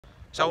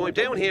So I'm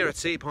down here at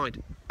Sea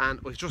Point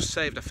and we've just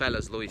saved a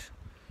fella's life.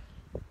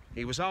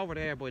 He was over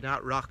there by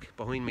that rock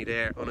behind me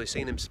there and I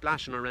seen him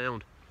splashing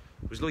around.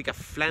 It was like a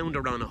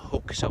flounder on a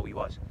hook, so he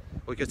was.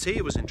 I could see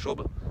he was in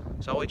trouble.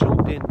 So I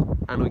jumped in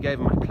and I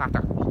gave him a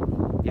clatter.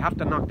 You have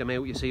to knock them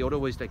out, you see,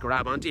 otherwise they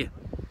grab onto you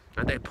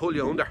and they pull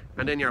you under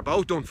and then you're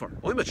both done for.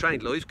 I'm a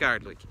trained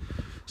lifeguard, like.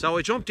 So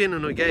I jumped in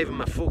and I gave him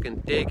a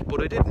fucking dig,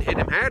 but I didn't hit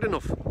him hard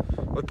enough.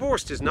 I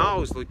burst his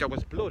nose, like there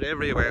was blood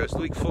everywhere. It was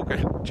like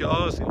fucking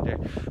jaws in there.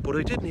 But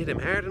I didn't hit him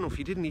hard enough.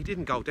 He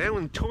didn't go down.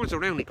 And he turns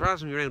around, he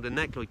grabs me around the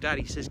neck like that.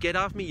 He says, "Get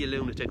off me, you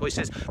lunatic." I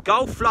says,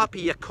 "Go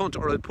floppy, you cunt,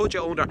 or I'll put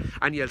you under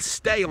and you'll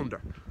stay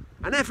under."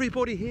 And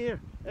everybody here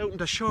out on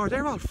the shore,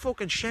 they're all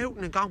fucking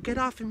shouting and going, "Get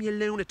off him, you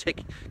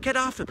lunatic. Get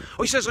off him."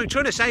 I says, "I'm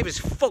trying to save his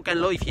fucking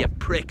life, you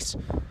pricks."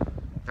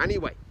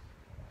 Anyway,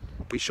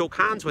 we shook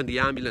hands when the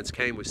ambulance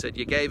came. We said,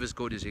 "You gave as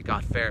good as you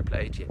got, fair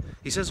play to you."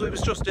 He says, "I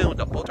was just doing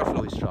the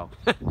butterfly stroke."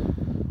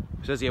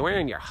 He says, "You're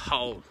wearing your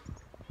hole."